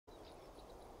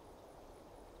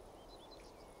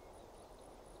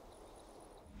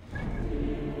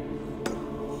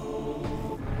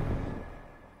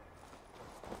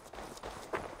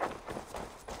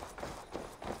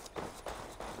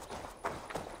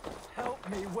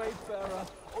me, Wayfarer,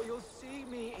 or you'll see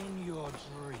me in your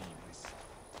dreams.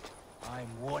 I'm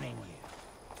warning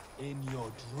you. In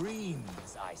your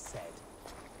dreams, I said.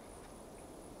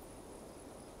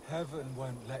 Heaven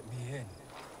won't let me in.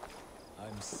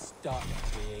 I'm stuck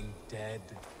being dead.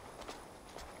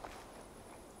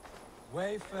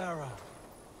 Wayfarer,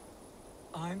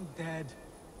 I'm dead.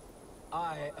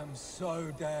 I am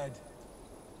so dead.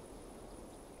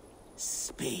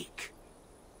 Speak.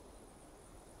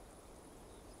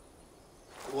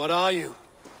 What are you?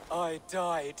 I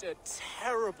died a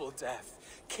terrible death,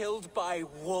 killed by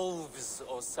wolves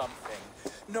or something.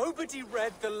 Nobody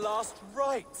read the last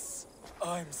rites.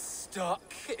 I'm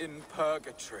stuck in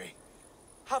purgatory.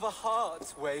 Have a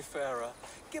heart, Wayfarer.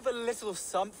 Give a little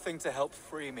something to help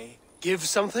free me. Give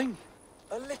something?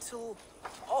 A little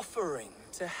offering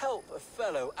to help a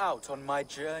fellow out on my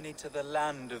journey to the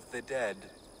land of the dead.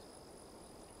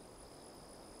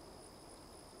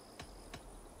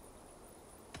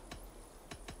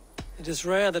 It is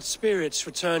rare that spirits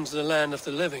return to the land of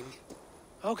the living.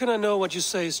 How can I know what you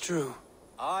say is true?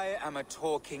 I am a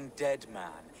talking dead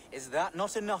man. Is that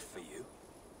not enough for you?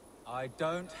 I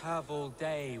don't have all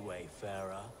day,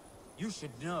 Wayfarer. You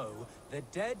should know, the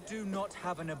dead do not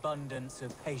have an abundance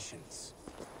of patience.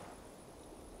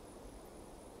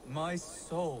 My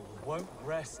soul won't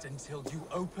rest until you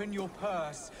open your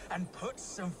purse and put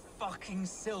some fucking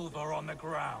silver on the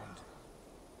ground.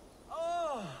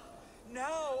 Oh,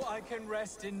 now I can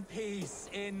rest in peace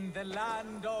in the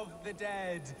land of the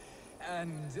dead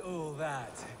and all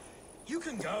that. You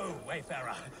can go,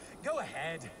 Wayfarer. Go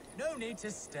ahead. No need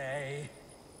to stay.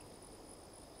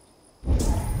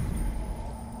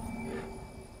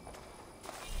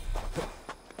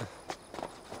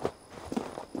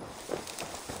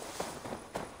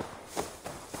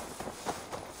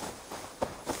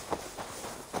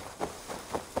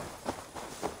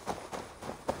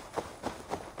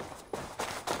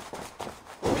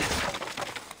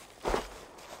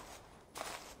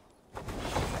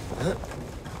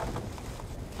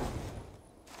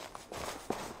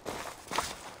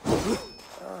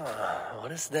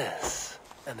 What is this?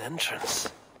 An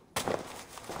entrance.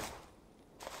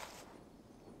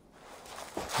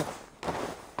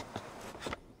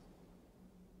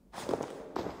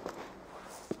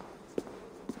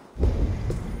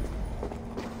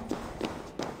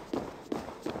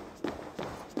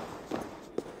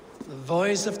 The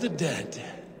voice of the dead.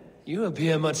 You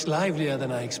appear much livelier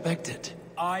than I expected.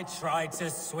 I tried to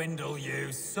swindle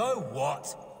you, so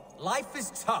what? Life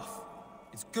is tough.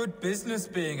 It's good business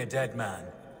being a dead man.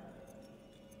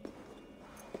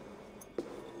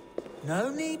 No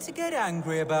need to get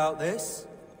angry about this.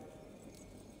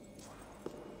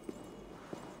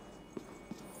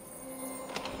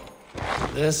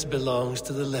 This belongs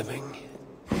to the living.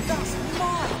 That's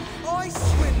mine! I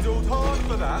swindled hard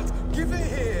for that! Give it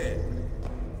here!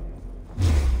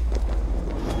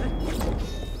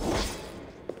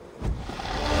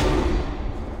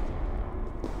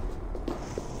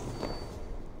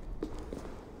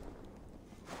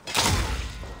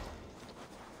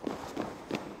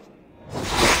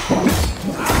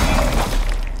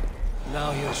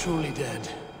 Now you're truly dead.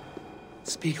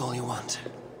 Speak all you want.